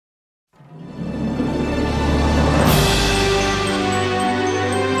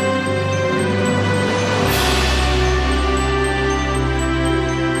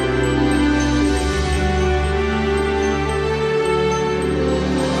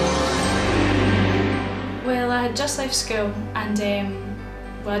had just left school and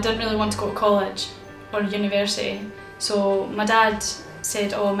well, I didn't really want to go to college or university, so my dad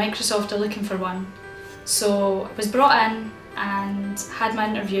said, oh, Microsoft are looking for one. So I was brought in and had my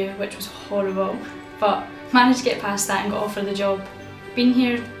interview, which was horrible, but managed to get past that and got offered the job. Been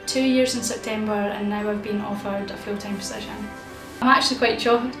here 2 years in September and now I've been offered a full-time position. I'm actually quite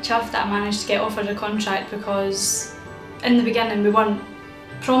chuffed that I managed to get offered a contract, because in the beginning we weren't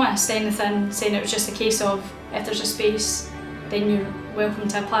promised anything, saying it was just a case of if there's a space then you're welcome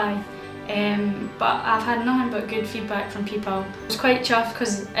to apply. But I've had nothing but good feedback from people. I was quite chuffed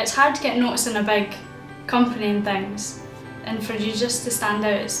because it's hard to get noticed in a big company and things, and for you just to stand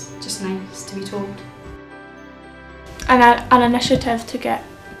out, it's just nice to be told. An initiative to get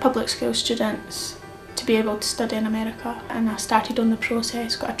public school students to be able to study in America, and I started on the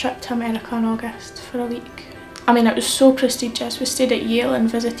process, got a trip to America in August for a week. I mean, it was so prestigious. We stayed at Yale and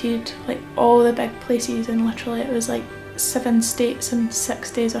visited like all the big places, and literally it was like 7 states in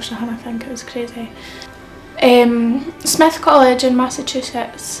 6 days or something. I think it was crazy. Smith College in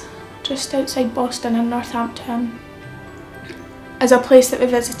Massachusetts, just outside Boston in Northampton, is a place that we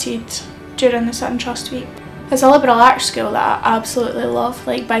visited during the Sutton Trust Week. It's a liberal arts school that I absolutely love.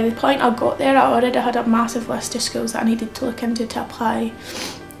 Like, by the point I got there, I already had a massive list of schools that I needed to look into to apply.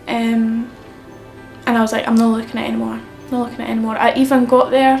 And I was like, I'm not looking at it anymore. I'm not looking at it anymore. I even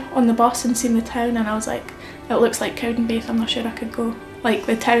got there on the bus and seen the town, and I was like, it looks like Cowdenbeath, I'm not sure I could go. Like,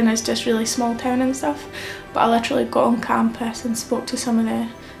 the town is just really small town and stuff, but I literally got on campus and spoke to some of the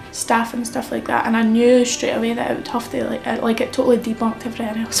staff and stuff like that, and I knew straight away that it would have to, it totally debunked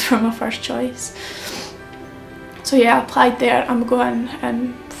everything else from my first choice. So yeah, I applied there. I'm going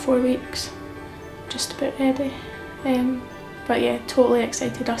in 4 weeks, just about ready. But yeah, totally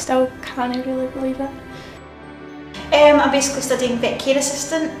excited. I still can't really believe it. I'm basically studying vet care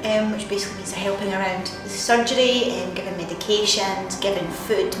assistant, which basically means helping around the surgery, giving medications, giving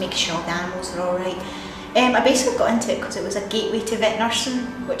food, making sure all the animals are alright. I basically got into it because it was a gateway to vet nursing,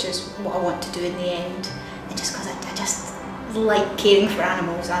 which is what I want to do in the end, and just because I just like caring for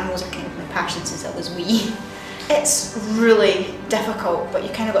animals. Animals are kind of my passion since I was wee. It's really difficult, but you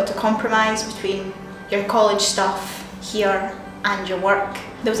kind of got to compromise between your college stuff here and your work.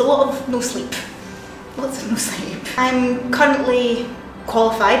 There was a lot of no sleep. Lots of no sleep. I'm currently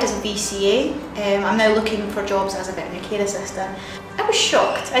qualified as a VCA. I'm now looking for jobs as a veterinary care assistant. I was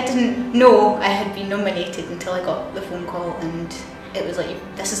shocked. I didn't know I had been nominated until I got the phone call, and it was like,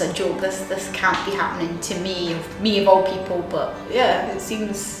 this is a joke. This can't be happening to me of all people. But yeah, it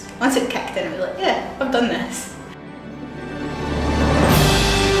seems, once it kicked in, it was like, yeah, I've done this.